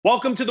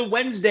Welcome to the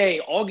Wednesday,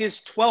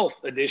 August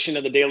 12th edition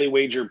of the Daily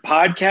Wager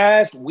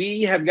podcast.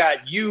 We have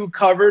got you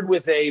covered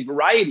with a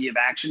variety of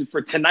action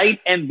for tonight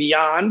and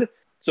beyond.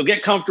 So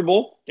get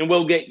comfortable and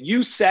we'll get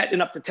you set in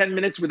up to 10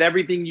 minutes with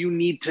everything you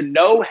need to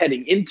know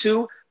heading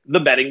into the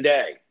betting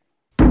day.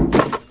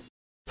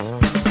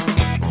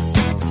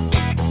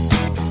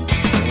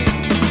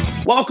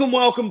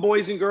 Welcome,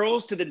 boys and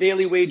girls, to the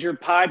Daily Wager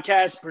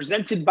podcast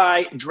presented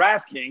by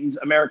DraftKings,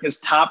 America's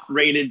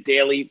top-rated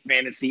daily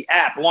fantasy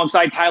app.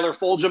 Alongside Tyler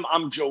Fulgham,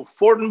 I'm Joe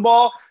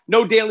Fortenbaugh.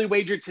 No Daily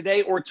Wager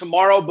today or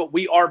tomorrow, but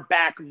we are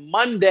back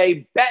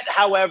Monday. Bet,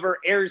 however,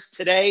 airs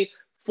today,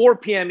 4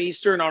 p.m.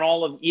 Eastern on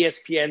all of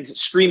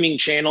ESPN's streaming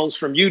channels,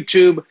 from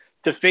YouTube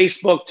to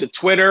Facebook to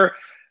Twitter.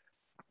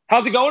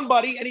 How's it going,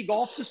 buddy? Any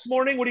golf this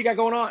morning? What do you got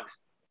going on?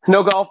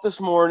 No golf this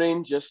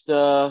morning, just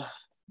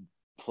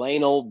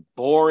plain old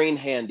boring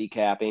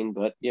handicapping,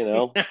 but you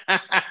know,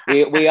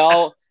 we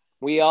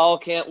all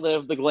can't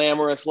live the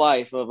glamorous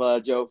life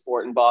of Joe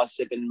Fortenbaugh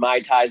sipping Mai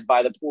Tais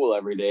by the pool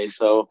every day.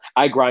 So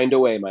I grind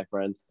away, my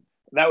friend.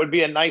 That would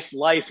be a nice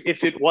life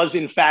if it was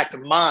in fact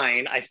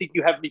mine. I think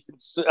you have me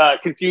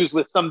confused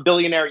with some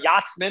billionaire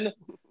yachtsman,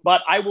 but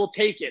I will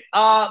take it.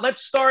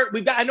 Let's start.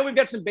 I know we've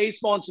got some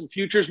baseball and some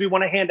futures we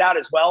want to hand out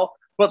as well.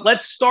 But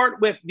let's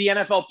start with the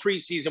NFL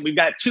preseason. We've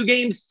got 2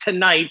 games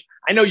tonight.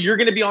 I know you're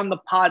going to be on the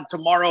pod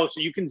tomorrow, so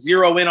you can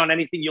zero in on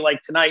anything you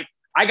like tonight.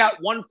 I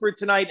got one for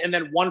tonight and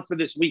then one for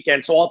this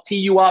weekend. So I'll tee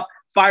you up.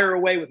 Fire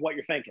away with what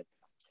you're thinking.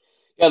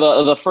 Yeah,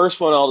 the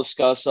first one I'll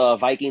discuss,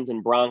 Vikings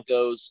and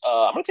Broncos.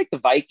 I'm going to take the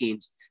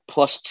Vikings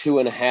plus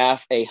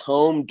 2.5, a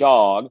home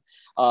dog.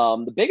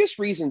 The biggest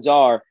reasons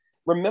are,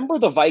 remember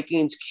the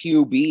Vikings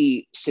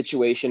QB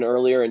situation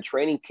earlier in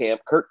training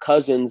camp. Kirk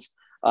Cousins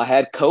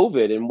had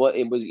COVID, and what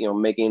it was,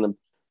 making a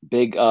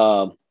big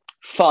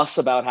fuss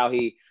about how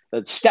the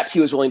steps he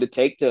was willing to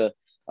take to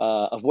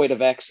avoid a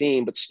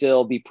vaccine, but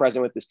still be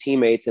present with his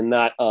teammates and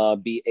not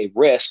be a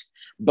risk.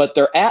 But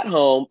they're at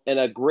home in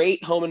a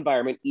great home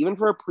environment, even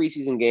for a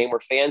preseason game where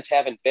fans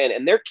haven't been,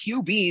 and their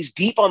QBs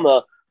deep on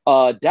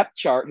the depth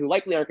chart, who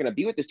likely aren't going to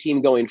be with this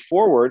team going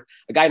forward,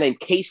 a guy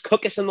named Case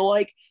Cookus and the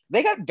like,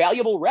 they got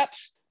valuable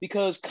reps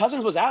because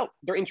Cousins was out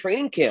during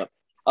training camp.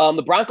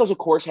 The Broncos, of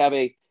course, have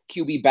a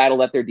QB battle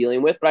that they're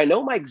dealing with, but I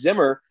know Mike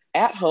Zimmer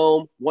at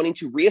home, wanting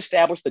to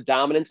reestablish the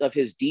dominance of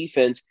his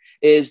defense,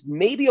 is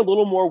maybe a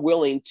little more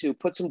willing to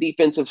put some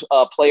defensive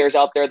players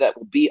out there that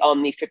will be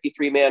on the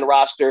 53-man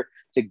roster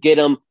to get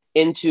them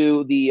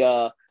into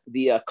the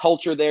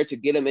culture there, to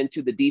get them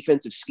into the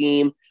defensive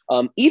scheme.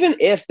 Even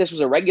if this was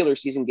a regular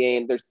season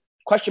game, there's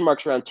question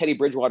marks around Teddy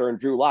Bridgewater and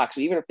Drew Lock. So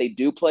even if they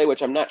do play,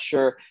 which I'm not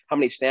sure how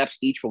many snaps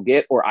each will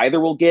get or either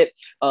will get,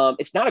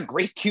 it's not a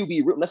great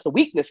QB room. That's the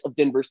weakness of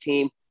Denver's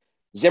team.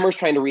 Zimmer's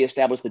trying to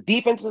reestablish the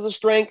defense as a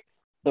strength.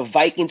 The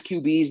Vikings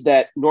QBs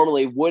that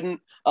normally wouldn't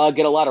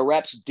get a lot of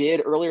reps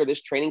did earlier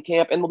this training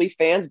camp, and there'll be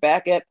fans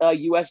back at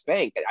US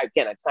Bank.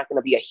 Again, it's not going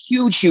to be a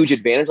huge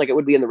advantage like it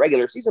would be in the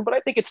regular season, but I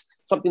think it's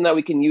something that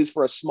we can use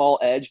for a small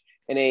edge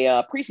in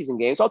a preseason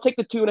game. So I'll take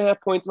the 2.5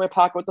 points in my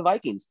pocket with the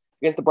Vikings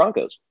against the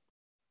Broncos.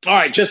 All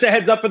right, just a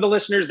heads up for the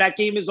listeners. That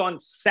game is on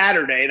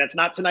Saturday. That's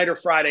not tonight or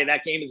Friday.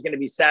 That game is going to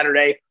be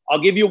Saturday.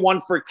 I'll give you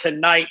one for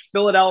tonight.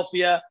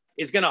 Philadelphia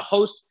is going to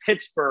host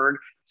Pittsburgh,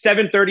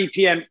 7:30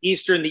 p.m.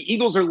 Eastern. The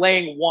Eagles are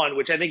laying 1,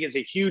 which I think is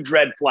a huge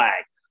red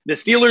flag. The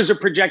Steelers are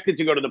projected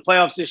to go to the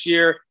playoffs this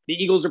year. The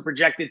Eagles are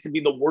projected to be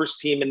the worst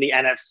team in the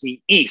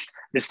NFC East.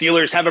 The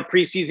Steelers have a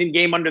preseason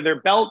game under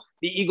their belt.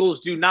 The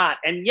Eagles do not.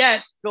 And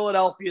yet,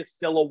 Philadelphia is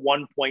still a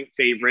 1-point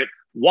favorite.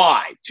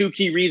 Why? 2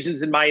 key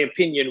reasons, in my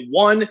opinion.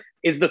 One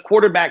is the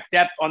quarterback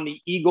depth on the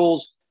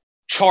Eagles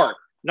chart.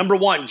 Number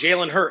 1,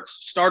 Jalen Hurts,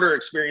 starter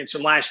experience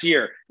from last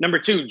year. Number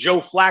 2,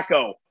 Joe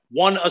Flacco,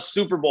 won a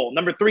Super Bowl.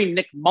 Number 3,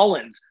 Nick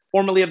Mullins,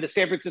 formerly of the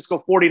San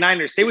Francisco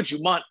 49ers. Say what you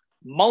want.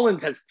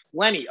 Mullins has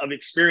plenty of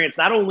experience,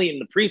 not only in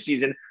the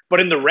preseason, but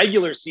in the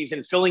regular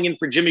season, filling in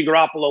for Jimmy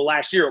Garoppolo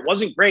last year. It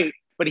wasn't great,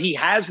 but he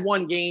has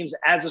won games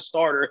as a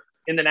starter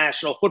in the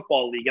National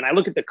Football League. And I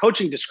look at the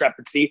coaching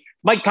discrepancy.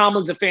 Mike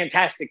Tomlin's a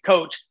fantastic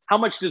coach. How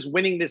much does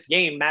winning this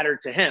game matter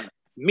to him?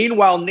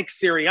 Meanwhile, Nick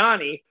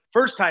Sirianni,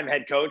 first-time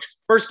head coach,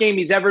 first game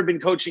he's ever been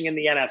coaching in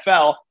the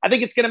NFL, I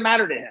think it's going to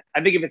matter to him.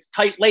 I think if it's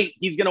tight late,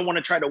 he's going to want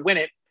to try to win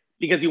it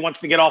because he wants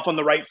to get off on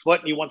the right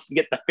foot and he wants to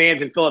get the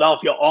fans in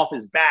Philadelphia off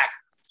his back.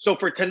 So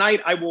for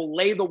tonight, I will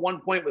lay the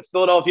 1 point with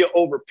Philadelphia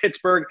over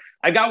Pittsburgh.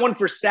 I got one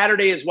for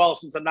Saturday as well,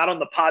 since I'm not on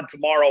the pod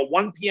tomorrow,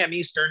 1 p.m.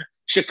 Eastern.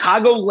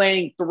 Chicago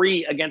laying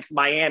 3 against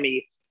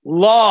Miami.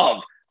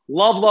 Love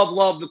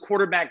the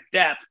quarterback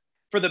depth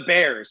for the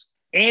Bears.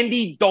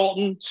 Andy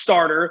Dalton,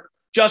 starter.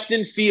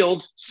 Justin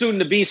Fields,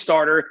 soon-to-be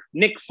starter.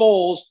 Nick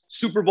Foles,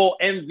 Super Bowl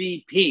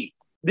MVP.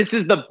 This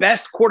is the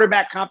best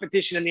quarterback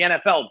competition in the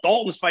NFL.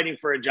 Dalton's fighting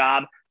for a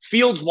job.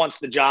 Fields wants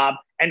the job.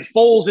 And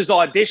Foles is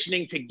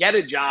auditioning to get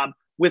a job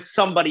with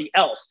somebody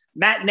else.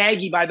 Matt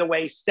Nagy, by the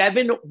way,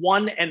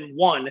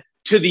 7-1-1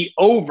 to the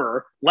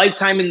over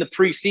lifetime in the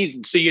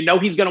preseason. So you know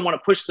he's going to want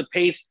to push the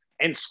pace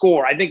and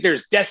score. I think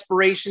there's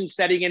desperation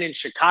setting in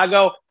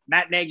Chicago.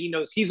 Matt Nagy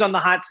knows he's on the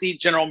hot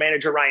seat. General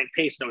manager Ryan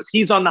Pace knows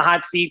he's on the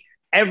hot seat.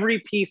 Every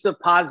piece of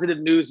positive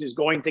news is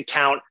going to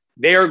count.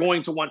 They are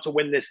going to want to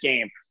win this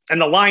game. And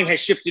the line has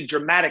shifted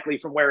dramatically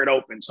from where it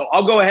opened. So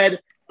I'll go ahead,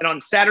 and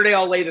on Saturday,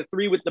 I'll lay the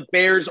 3 with the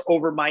Bears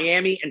over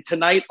Miami. And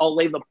tonight, I'll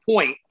lay the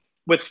point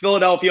with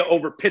Philadelphia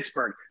over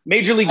Pittsburgh.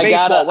 Major League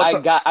Baseball.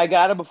 I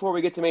got it. Before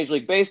we get to Major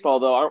League Baseball,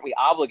 though, aren't we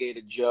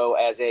obligated, Joe,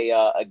 as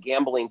a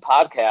gambling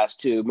podcast,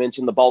 to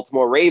mention the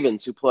Baltimore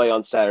Ravens, who play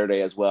on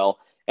Saturday as well,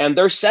 and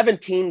their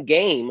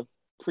 17-game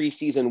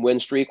preseason win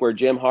streak, where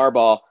John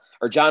Harbaugh,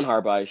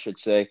 I should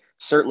say,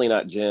 certainly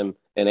not Jim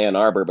in Ann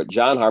Arbor, but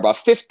John Harbaugh,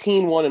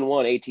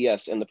 15-1-1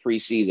 ATS in the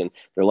preseason.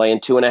 They're laying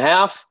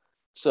 2.5.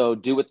 So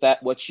do with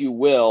that what you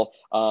will.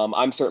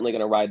 I'm certainly going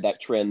to ride that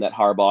trend that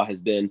Harbaugh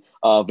has been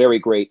very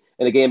great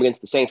in a game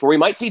against the Saints, where we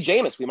might see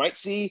Jameis, we might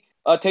see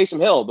Taysom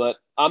Hill, but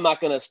I'm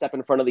not going to step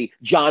in front of the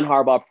John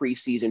Harbaugh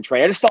preseason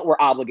train. I just felt we're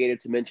obligated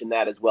to mention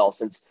that as well,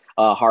 since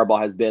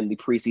Harbaugh has been the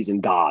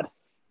preseason god.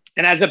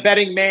 And as a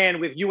betting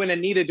man, with you and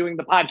Anita doing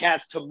the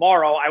podcast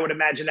tomorrow, I would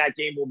imagine that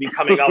game will be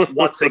coming up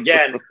once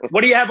again.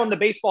 What do you have on the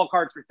baseball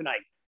cards for tonight?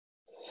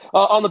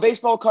 On the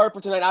baseball card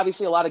for tonight,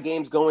 obviously a lot of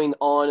games going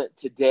on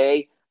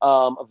today.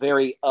 A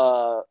very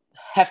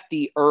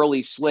hefty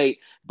early slate.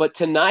 But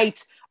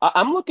tonight,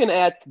 I'm looking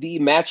at the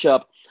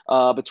matchup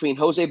between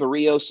Jose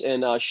Barrios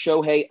and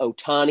Shohei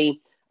Ohtani.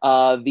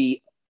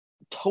 The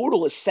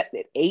total is set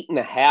at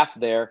 8.5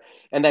 there,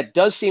 and that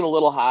does seem a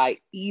little high,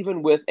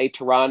 even with a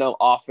Toronto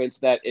offense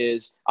that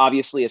is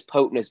obviously as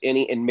potent as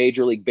any in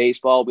Major League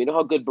Baseball. We know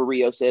how good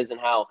Barrios is and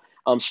how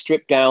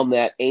stripped down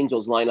that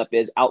Angels lineup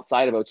is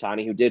outside of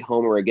Ohtani, who did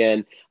homer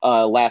again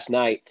last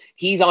night.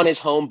 He's on his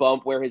home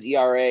bump, where his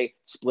ERA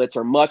splits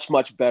are much,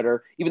 much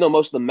better. Even though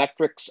most of the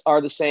metrics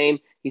are the same,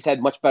 he's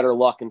had much better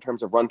luck in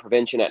terms of run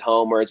prevention at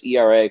home, whereas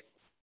ERA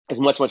is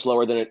much, much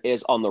lower than it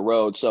is on the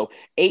road. So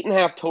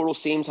 8.5 total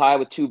seems high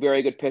with 2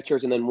 very good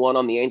pitchers, and then 1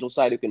 on the Angels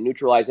side who can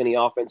neutralize any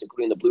offense,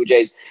 including the Blue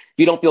Jays. If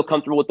you don't feel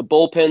comfortable with the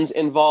bullpens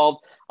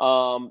involved,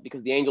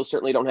 because the Angels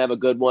certainly don't have a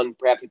good one,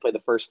 perhaps you play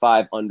the first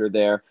 5 under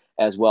there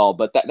as well.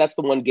 But that's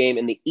the one game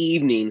in the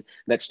evening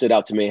that stood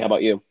out to me. How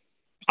about you?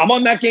 I'm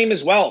on that game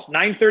as well.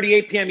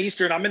 9:38 p.m.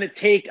 Eastern. I'm going to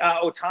take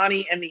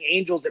Ohtani and the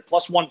Angels at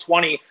plus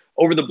 120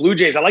 over the Blue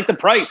Jays. I like the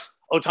price.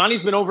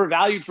 Ohtani's been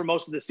overvalued for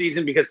most of the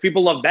season because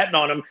people love betting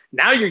on him.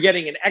 Now you're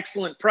getting an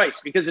excellent price,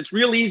 because it's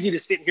real easy to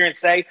sit here and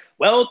say,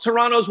 well,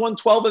 Toronto's won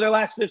 12 of their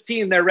last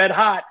 15. They're red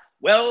hot.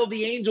 Well,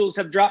 the Angels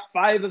have dropped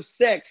 5 of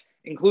 6,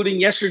 including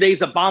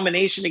yesterday's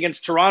abomination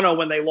against Toronto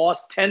when they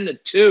lost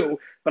 10-2.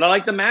 But I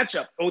like the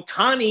matchup.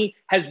 Ohtani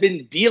has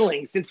been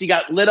dealing since he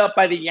got lit up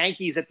by the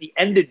Yankees at the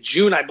end of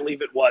June, I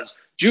believe it was.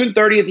 June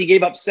 30th, he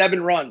gave up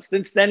 7 runs.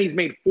 Since then, he's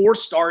made 4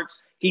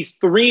 starts. He's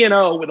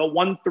 3-0 with a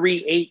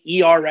 1.38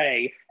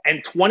 ERA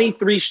and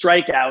 23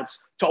 strikeouts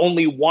to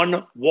only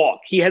 1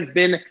 walk. He has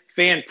been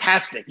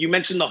fantastic. You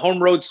mentioned the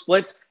home road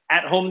splits.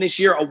 At home this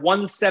year, a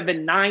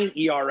 1.79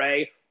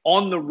 ERA.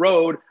 On the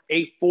road,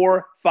 a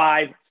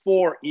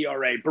 4.54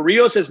 ERA.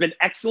 Barrios has been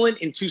excellent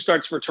in 2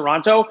 starts for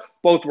Toronto.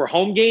 Both were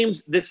home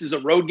games. This is a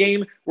road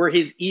game where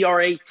his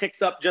ERA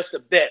ticks up just a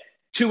bit.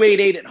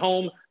 2.88 at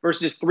home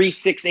versus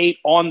 3.68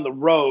 on the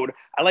road.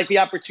 I like the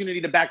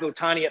opportunity to back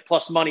Ohtani at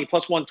plus money,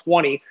 plus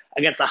 120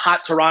 against a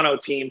hot Toronto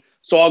team.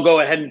 So I'll go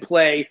ahead and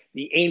play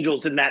the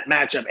Angels in that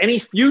matchup. Any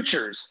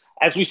futures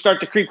as we start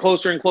to creep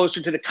closer and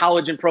closer to the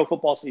college and pro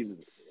football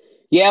seasons?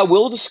 Yeah,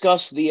 we'll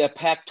discuss the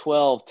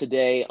Pac-12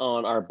 today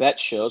on our bet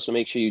show, so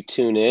make sure you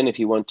tune in if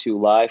you want to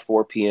live,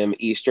 4 p.m.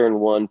 Eastern,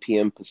 1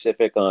 p.m.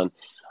 Pacific on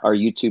our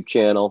YouTube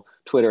channel,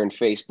 Twitter, and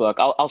Facebook.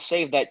 I'll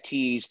save that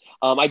tease.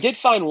 I did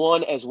find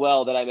one as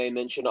well that I may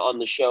mention on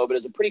the show, but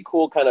it's a pretty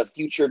cool kind of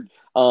featured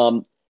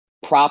prop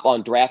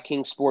on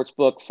DraftKings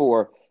Sportsbook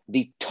for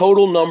the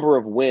total number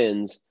of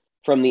wins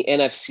from the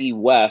NFC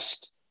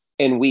West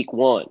in Week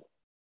 1.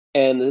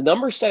 And the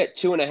number's set at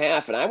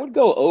 2.5, and I would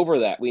go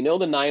over that. We know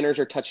the Niners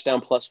are touchdown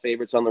plus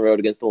favorites on the road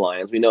against the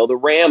Lions. We know the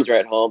Rams are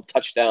at home,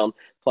 touchdown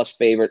plus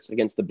favorites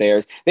against the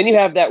Bears. Then you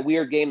have that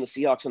weird game, the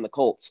Seahawks and the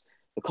Colts.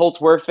 The Colts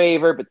were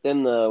favored, but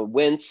then the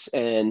Wentz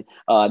and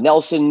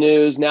Nelson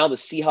news. Now the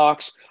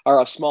Seahawks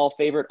are a small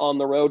favorite on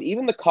the road.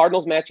 Even the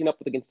Cardinals matching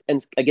up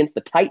against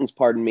the Titans,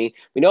 pardon me.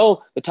 We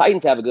know the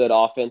Titans have a good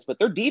offense, but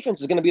their defense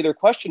is going to be their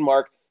question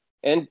mark,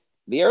 and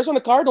the Arizona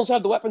Cardinals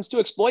have the weapons to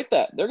exploit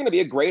that. They're going to be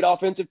a great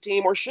offensive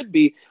team, or should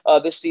be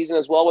this season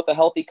as well, with a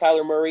healthy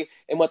Kyler Murray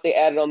and what they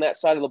added on that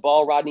side of the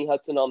ball. Rodney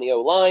Hudson on the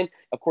O-line,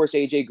 of course,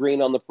 A.J.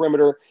 Green on the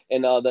perimeter,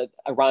 and the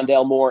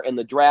Rondale Moore in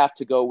the draft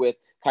to go with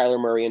Kyler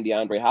Murray and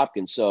DeAndre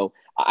Hopkins. So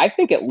I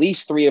think at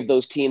least 3 of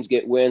those teams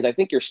get wins. I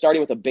think you're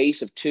starting with a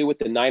base of 2 with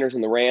the Niners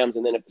and the Rams,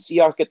 and then if the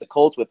Seahawks get the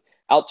Colts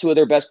without 2 of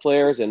their best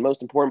players and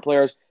most important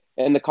players,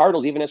 and the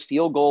Cardinals even as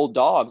field goal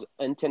dogs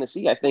in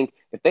Tennessee, I think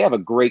if they have a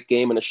great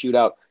game and a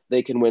shootout,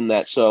 they can win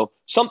that. So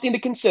something to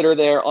consider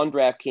there on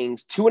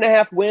DraftKings.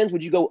 2.5 wins.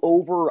 Would you go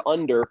over or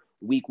under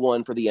Week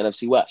 1 for the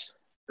NFC West?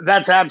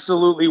 That's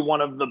absolutely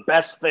one of the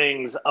best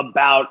things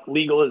about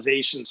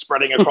legalization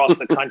spreading across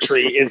the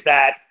country is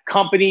that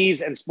companies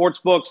and sports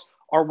books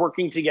are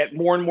working to get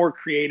more and more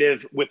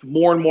creative with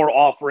more and more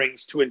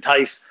offerings to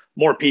entice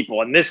more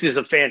people. And this is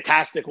a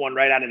fantastic one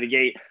right out of the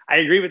gate. I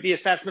agree with the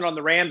assessment on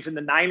the Rams and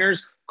the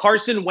Niners.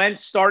 Carson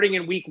Wentz starting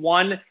in week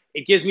 1.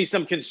 It gives me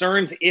some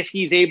concerns if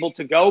he's able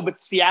to go,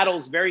 but Seattle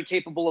is very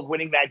capable of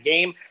winning that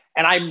game.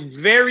 And I'm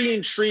very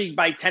intrigued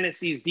by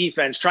Tennessee's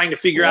defense, trying to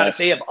figure out if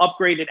they have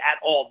upgraded at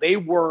all. They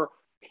were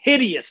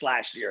hideous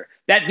last year.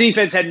 That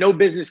defense had no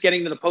business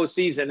getting to the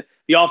postseason.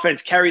 The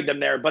offense carried them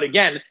there. But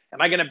again,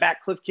 am I going to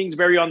back Cliff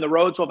Kingsbury on the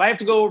road? So if I have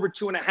to go over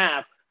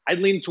 2.5, I'd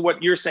lean to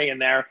what you're saying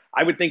there.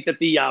 I would think that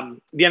the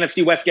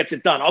NFC West gets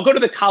it done. I'll go to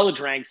the college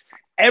ranks.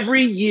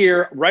 Every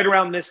year, right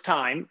around this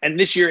time, and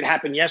this year it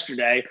happened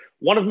yesterday,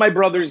 one of my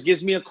brothers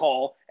gives me a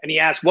call and he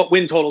asks, what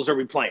win totals are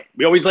we playing?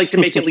 We always like to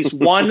make at least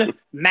one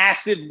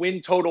massive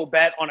win total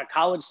bet on a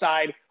college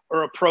side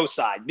or a pro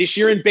side. This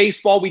year in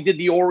baseball, we did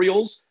the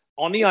Orioles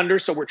on the under,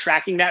 so we're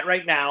tracking that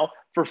right now.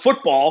 For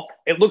football,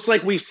 it looks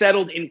like we've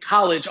settled in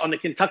college on the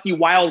Kentucky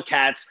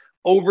Wildcats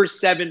over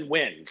 7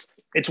 wins.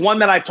 It's one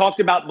that I've talked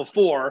about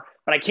before,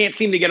 but I can't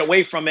seem to get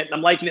away from it, and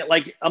I'm liking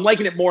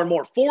it more and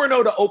more.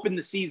 4-0 to open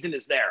the season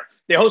is there.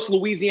 They host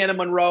Louisiana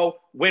Monroe,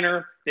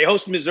 winner. They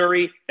host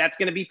Missouri. That's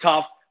going to be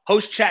tough.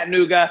 Host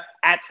Chattanooga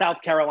at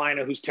South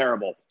Carolina, who's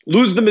terrible.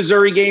 Lose the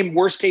Missouri game.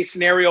 Worst case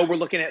scenario, we're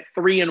looking at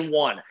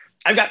 3-1.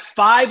 I've got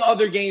 5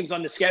 other games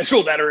on the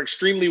schedule that are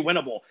extremely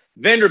winnable.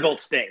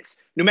 Vanderbilt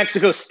stinks. New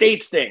Mexico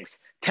State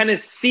stinks.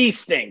 Tennessee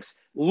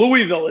stinks.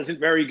 Louisville isn't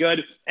very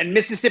good. And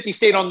Mississippi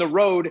State on the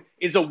road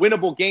is a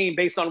winnable game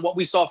based on what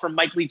we saw from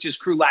Mike Leach's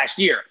crew last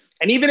year.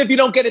 And even if you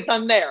don't get it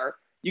done there,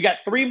 you got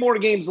 3 more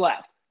games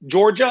left.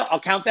 Georgia,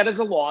 I'll count that as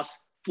a loss.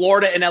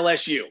 Florida and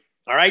LSU.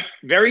 All right?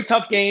 Very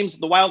tough games.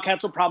 The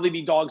Wildcats will probably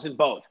be dogs in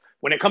both.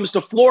 When it comes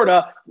to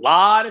Florida, a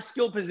lot of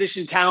skill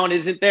position talent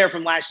isn't there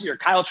from last year.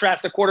 Kyle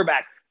Trask, the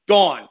quarterback,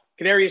 gone.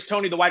 Kadarius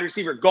Toney, the wide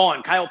receiver,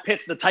 gone. Kyle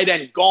Pitts, the tight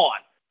end, gone.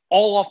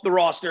 All off the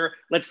roster.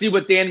 Let's see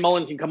what Dan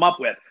Mullen can come up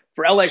with.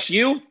 For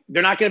LSU,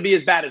 they're not going to be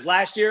as bad as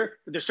last year,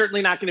 but they're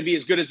certainly not going to be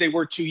as good as they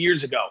were 2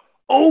 years ago.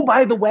 Oh,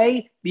 by the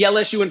way, the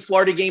LSU and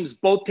Florida games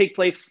both take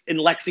place in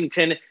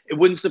Lexington. It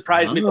wouldn't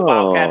surprise me if the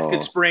Wildcats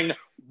could spring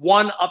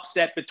one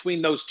upset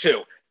between those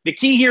two. The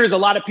key here is a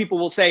lot of people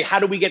will say, how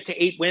do we get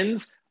to 8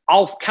 wins?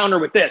 I'll counter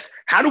with this.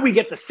 How do we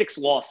get to 6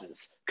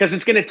 losses? Because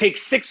it's going to take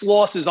 6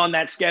 losses on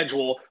that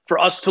schedule for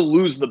us to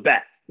lose the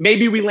bet.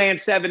 Maybe we land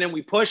 7 and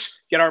we push,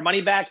 get our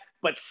money back.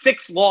 But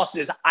 6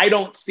 losses, I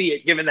don't see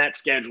it given that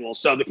schedule.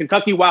 So the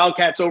Kentucky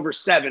Wildcats over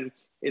 7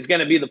 is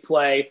going to be the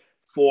play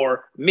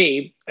for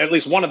me, at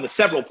least one of the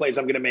several plays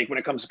I'm going to make when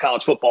it comes to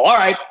college football. All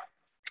right,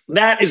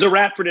 that is a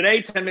wrap for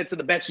today. 10 minutes of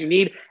the bets you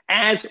need.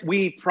 As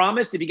we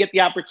promised, if you get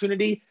the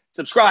opportunity,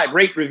 subscribe,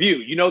 rate, review.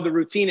 You know the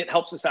routine. It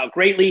helps us out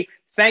greatly.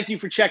 Thank you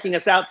for checking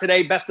us out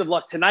today. Best of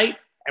luck tonight,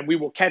 and we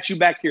will catch you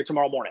back here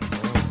tomorrow morning.